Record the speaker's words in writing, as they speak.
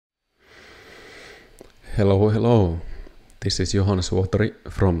Hello. This is Johannes Vuotari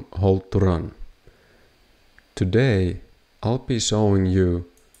from HoldToRun. Today I'll be showing you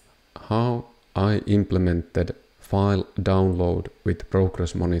how I implemented file download with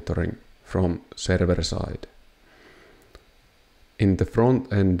progress monitoring from server side. In the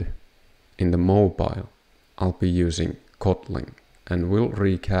front end, in the mobile, I'll be using Kotlin and will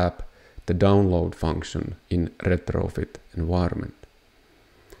recap the download function in retrofit environment.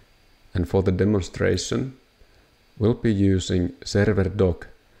 And for the demonstration, we'll be using ServerDog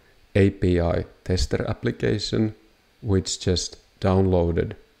API tester application, which just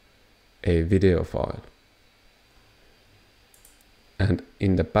downloaded a video file. And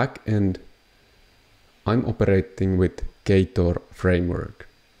in the back end, I'm operating with Ktor framework.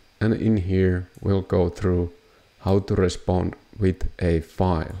 And in here, we'll go through how to respond with a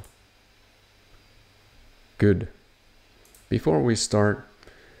file. Good. Before we start,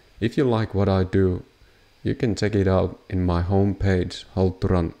 if you like what I do, you can check it out in my homepage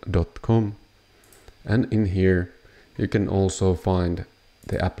HoldToRun.com, and in here you can also find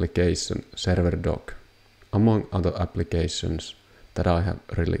the application ServerDog, among other applications that I have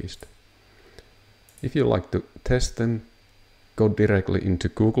released. If you like to test them, go directly into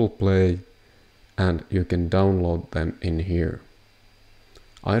Google Play and you can download them in here.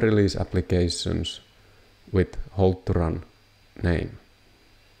 I release applications with HoldToRun name.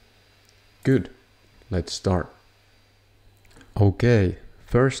 Good, let's start. Okay,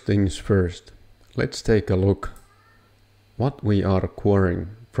 first things first, let's take a look what we are querying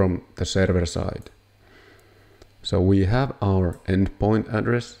from the server side. So we have our endpoint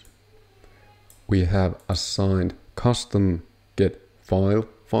address, we have assigned custom get file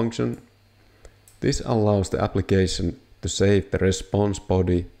function. This allows the application to save the response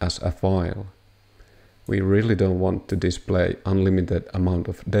body as a file. We really don't want to display unlimited amount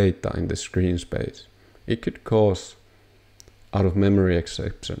of data in the screen space. It could cause out of memory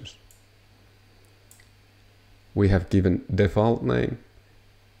exceptions. We have given default name.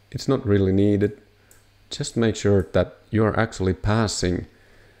 It's not really needed. Just make sure that you are actually passing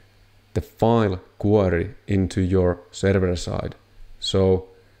the file query into your server side. So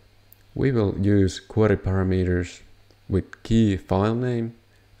we will use query parameters with key file name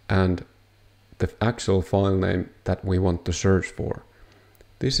and the actual file name that we want to search for.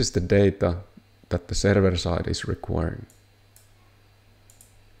 This is the data that the server side is requiring.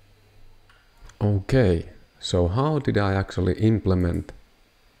 Okay, so how did I actually implement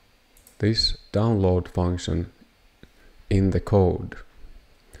this download function in the code?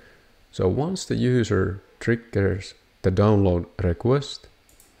 So once the user triggers the download request,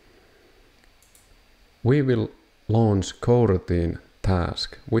 we will launch coroutine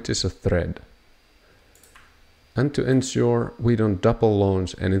task, which is a thread. And to ensure we don't double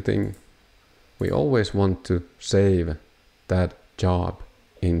launch anything, we always want to save that job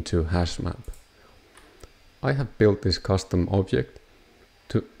into HashMap. I have built this custom object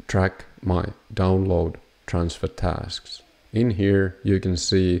to track my download transfer tasks. In here you can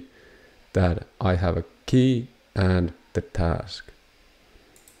see that I have a key and the task.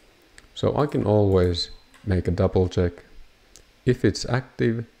 So I can always make a double check if it's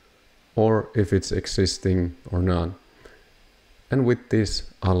active or if it's existing or not. And with this,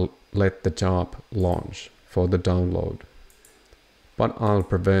 I'll let the job launch for the download. But I'll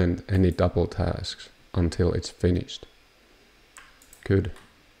prevent any double tasks until it's finished. Good.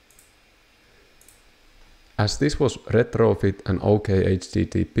 As this was retrofit and OK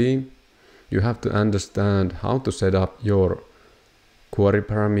HTTP, you have to understand how to set up your query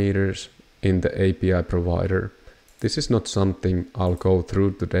parameters in the API provider. This is not something I'll go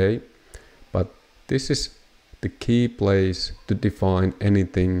through today, but this is the key place to define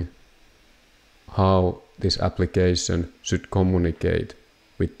anything, how this application should communicate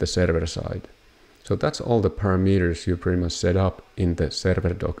with the server side. So that's all the parameters you pretty much set up in the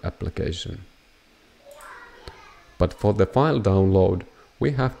ServerDog application. But for the file download,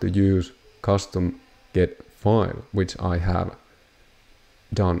 we have to use custom get file, which I have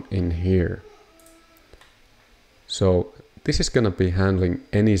done in here. So this is going to be handling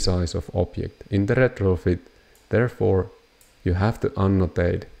any size of object in the retrofit. Therefore, you have to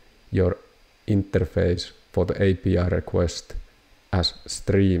annotate your interface for the API request as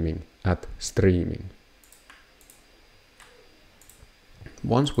streaming at streaming.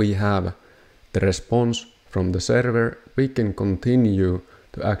 Once we have the response from the server, we can continue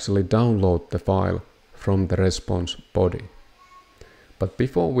to actually download the file from the response body. But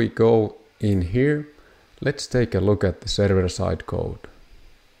before we go in here, let's take a look at the server side code.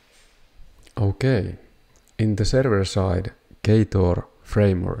 Okay, in the server side Ktor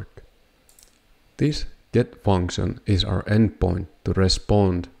framework, this get function is our endpoint to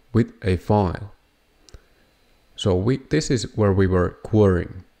respond with a file. So this is where we were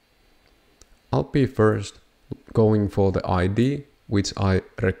querying. I'll be first going for the ID, which I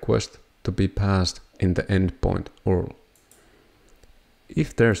request to be passed in the endpoint URL.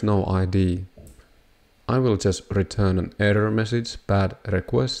 If there's no ID, I will just return an error message, bad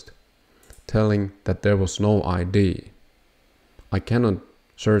request, telling that there was no ID. I cannot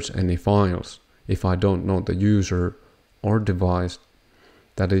search any files if I don't know the user or device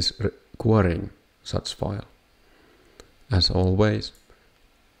that is querying such file. As always,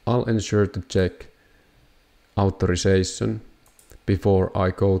 I'll ensure to check authorization before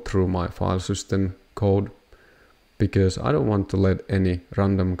I go through my file system code, because I don't want to let any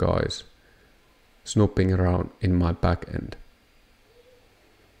random guys snooping around in my backend.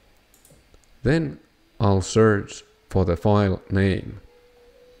 Then I'll search for the file name.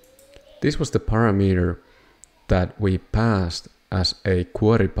 This was the parameter that we passed as a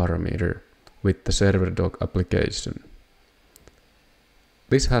query parameter with the ServerDog application.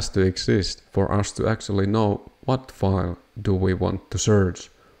 This has to exist for us to actually know what file do we want to search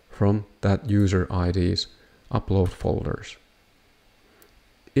from that user ID's upload folders.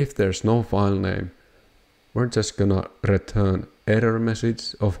 If there's no file name, we're just gonna return error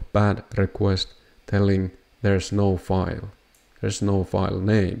message of bad request telling there's no file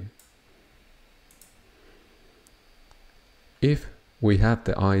name. If we have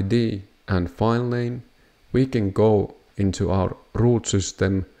the ID and file name, we can go into our root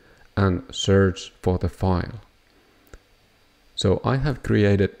system and search for the file. So I have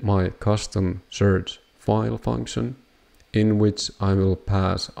created my custom search file function in which I will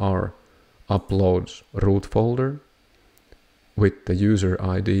pass our uploads root folder with the user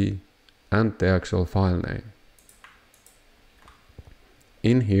ID and the actual file name.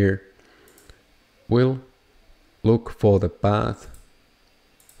 In here, we'll look for the path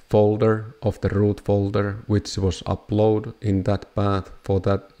folder of the root folder which was uploaded in that path for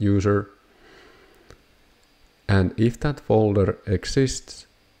that user. And if that folder exists,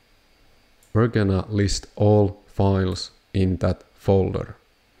 we're gonna list all files in that folder.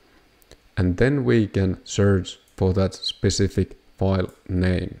 And then we can search for that specific file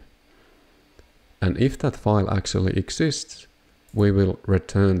name. And if that file actually exists, we will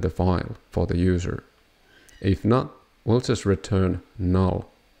return the file for the user. If not, we'll just return null.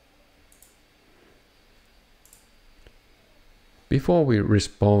 Before we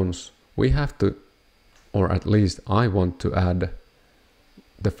respond, we have to, or at least I want to add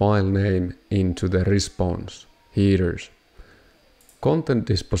the file name into the response headers. Content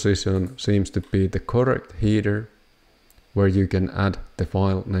disposition seems to be the correct header where you can add the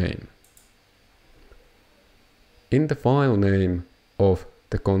file name. In the file name of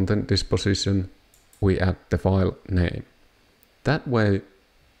the content disposition, we add the file name. That way,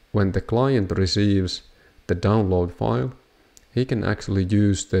 when the client receives the download file, he can actually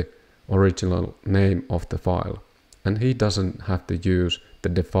use the original name of the file, and he doesn't have to use the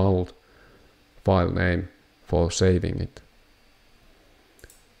default file name for saving it.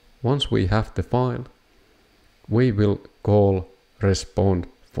 Once we have the file, we will call respond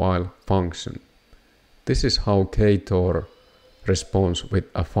file function. This is how Ktor responds with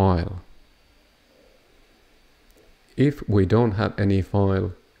a file. If we don't have any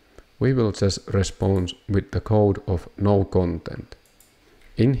file, we will just respond with the code of no content.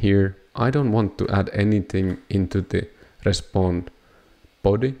 In here, I don't want to add anything into the respond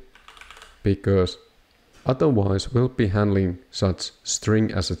body, because otherwise we'll be handling such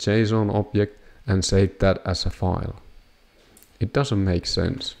string as a JSON object and save that as a file. It doesn't make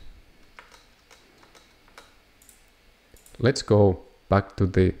sense. Let's go back to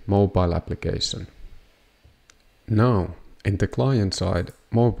the mobile application. Now, in the client-side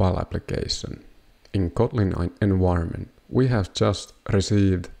mobile application, in Kotlin environment, we have just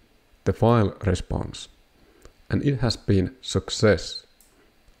received the file response, and it has been success.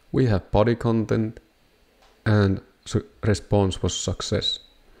 We have body content and response was success.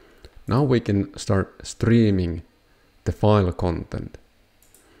 Now we can start streaming the file content.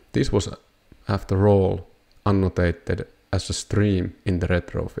 This was, after all, annotated as a stream in the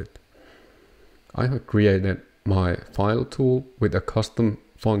retrofit. I have created my file tool with a custom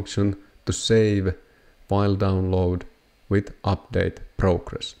function to save file download with update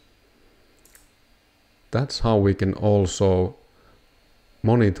progress. That's how we can also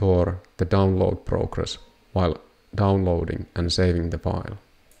monitor the download progress while downloading and saving the file.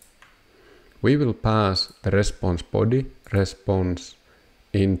 We will pass the response body response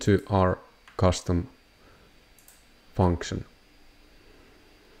into our custom function.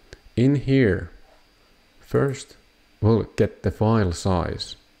 In here, First, we'll get the file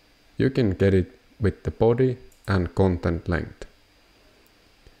size. You can get it with the body and content length.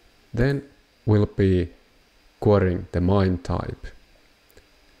 Then we'll be querying the MIME type.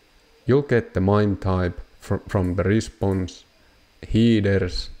 You'll get the MIME type from the response,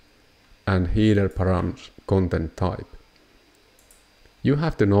 headers, and header params content type. You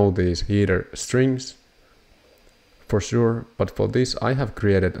have to know these header strings for sure, but for this I have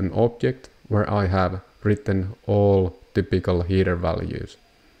created an object where I have written all typical header values.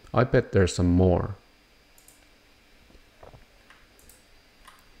 I bet there's some more.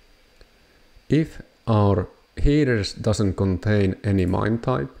 If our headers doesn't contain any MIME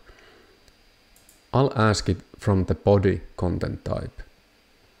type, I'll ask it from the body content type.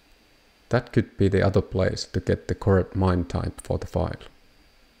 That could be the other place to get the correct MIME type for the file.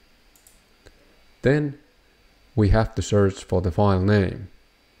 Then we have to search for the file name.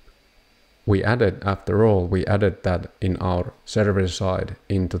 After all, we added that in our server side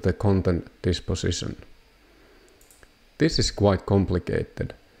into the content disposition. This is quite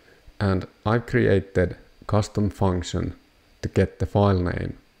complicated, and I've created custom function to get the file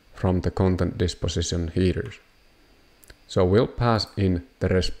name from the content disposition headers. So we'll pass in the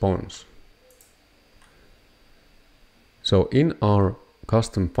response. So in our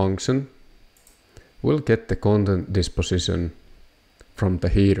custom function, we'll get the content disposition from the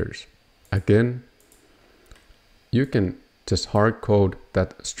headers. Again, you can just hard code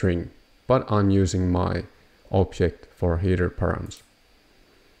that string, but I'm using my object for header params.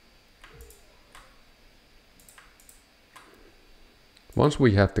 Once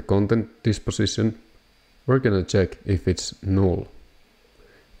we have the content disposition, we're gonna check if it's null.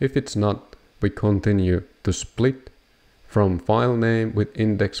 If it's not, we continue to split from file name with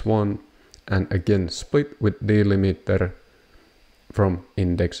index 1 and again split with delimiter from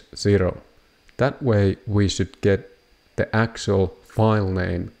index 0. That way we should get the actual file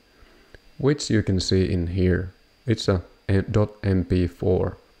name, which you can see in here. It's a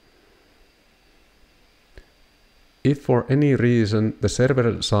 .mp4. If for any reason the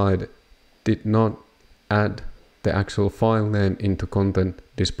server side did not add the actual file name into content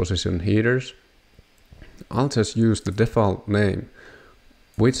disposition headers, I'll just use the default name,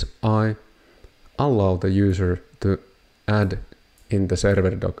 which I allow the user to add in the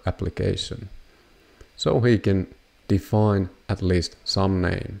ServerDog application. So he can define at least some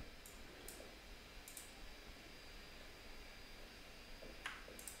name.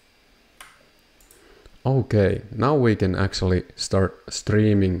 Okay, now we can actually start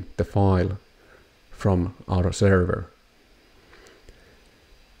streaming the file from our server.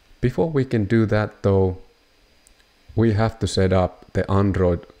 Before we can do that though, we have to set up the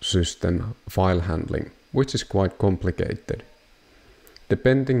Android system file handling, which is quite complicated.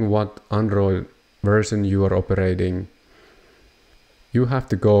 Depending what Android version you are operating, you have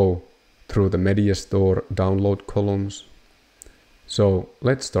to go through the Media Store download columns. So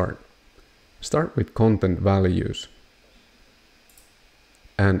let's start. Start with content values.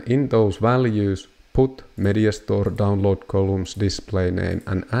 And in those values, put Media Store download columns display name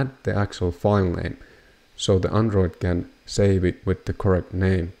and add the actual file name so the Android can save it with the correct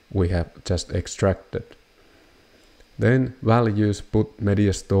name we have just extracted. Then values put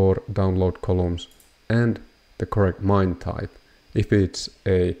Media Store download columns and the correct MIME type. If it's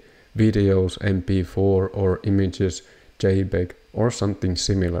a videos MP4 or images JPEG or something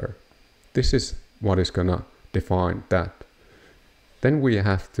similar. This is what is gonna define that. Then we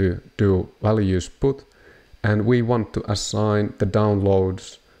have to do values put, and we want to assign the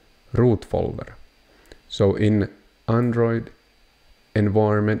downloads root folder. So in Android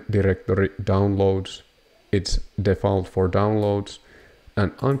environment directory downloads, it's default for downloads,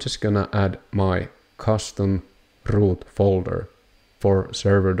 and I'm just gonna add my custom root folder for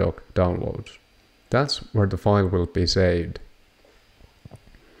ServerDog downloads. That's where the file will be saved.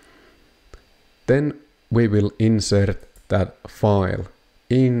 Then we will insert that file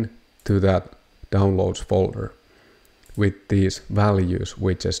into that downloads folder with these values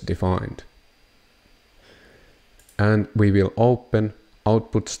we just defined. And we will open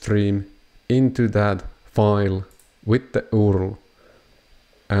output stream into that file with the URL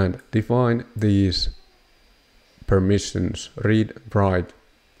and define these permissions, read, write,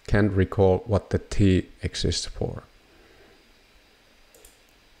 can't recall what the T exists for.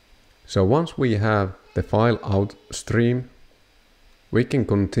 So once we have the file out stream, we can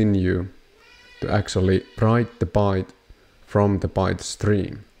continue to actually write the byte from the byte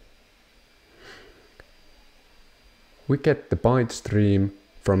stream. We get the byte stream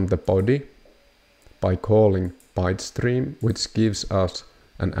from the body by calling byte stream, which gives us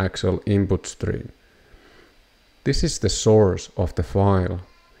an actual input stream. This is the source of the file,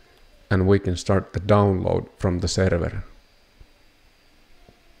 and we can start the download from the server.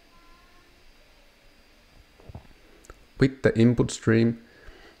 With the input stream,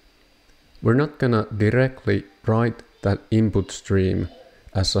 we're not gonna directly write that input stream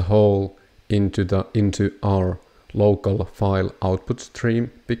as a whole into our local file output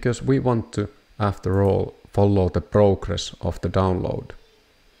stream, because we want to, after all, follow the progress of the download,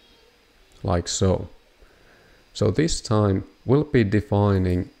 like so. So this time we'll be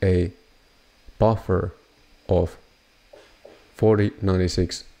defining a buffer of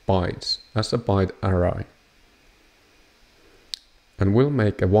 4096 bytes as a byte array. And we'll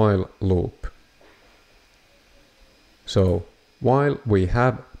make a while loop. So while we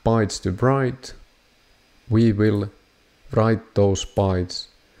have bytes to write, we will write those bytes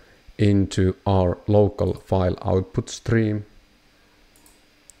into our local file output stream,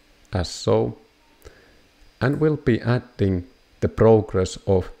 as so, and we'll be adding the progress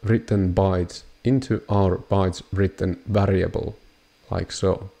of written bytes into our bytes written variable, like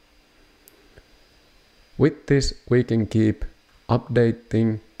so. With this, we can keep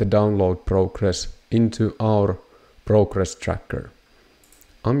updating the download progress into our progress tracker.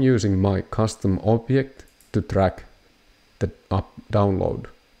 I'm using my custom object to track the download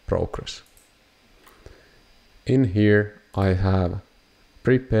progress. In here I have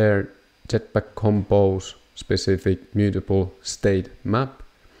prepared Jetpack Compose specific mutable state map,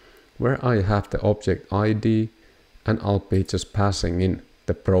 where I have the object ID, and I'll be just passing in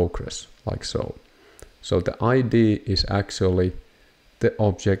the progress, like so. So the ID is actually the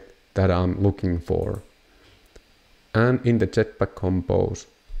object that I'm looking for. And in the Jetpack Compose,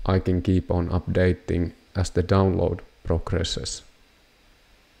 I can keep on updating as the download progresses.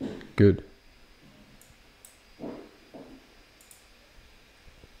 Good.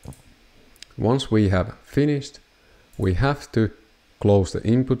 Once we have finished, we have to close the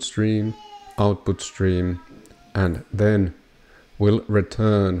input stream, output stream, and then we'll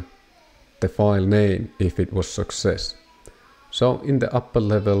return the file name if it was success. So in the upper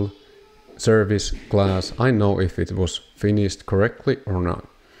level service class, I know if it was finished correctly or not.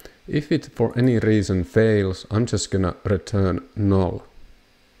 If it for any reason fails, I'm just gonna return null.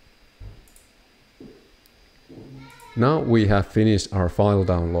 Now we have finished our file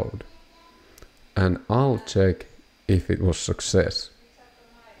download, and I'll check if it was success.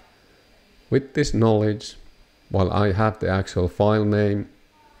 With this knowledge, while I have the actual file name,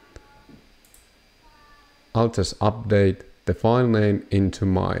 I'll just update the file name into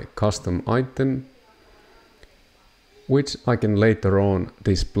my custom item, which I can later on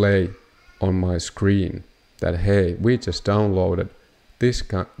display on my screen that, hey, we just downloaded this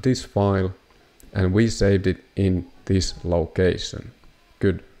file and we saved it in this location.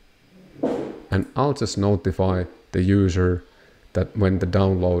 Good. And I'll just notify the user that when the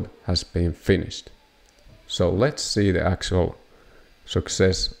download has been finished. So let's see the actual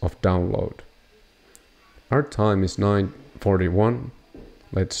success of download. Our time is 9:41.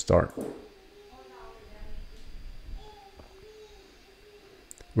 Let's start.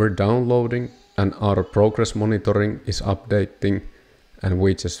 We're downloading and our progress monitoring is updating, and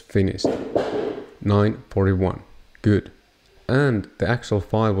we just finished. 9:41. Good. And the actual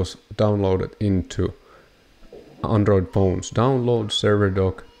file was downloaded into Android phones. Download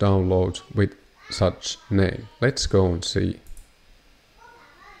ServerDog downloads with such name. Let's go and see.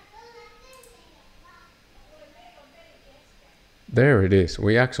 There it is.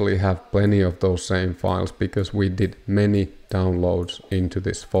 We actually have plenty of those same files because we did many downloads into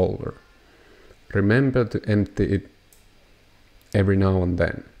this folder. Remember to empty it every now and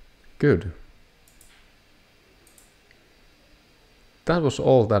then. Good. That was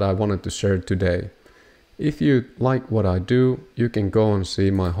all that I wanted to share today. If you like what I do, you can go and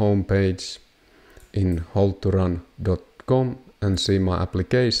see my homepage in HoldToRun.com and see my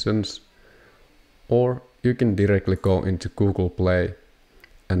applications, or you can directly go into Google Play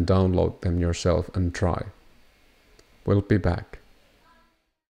and download them yourself and try. We'll be back.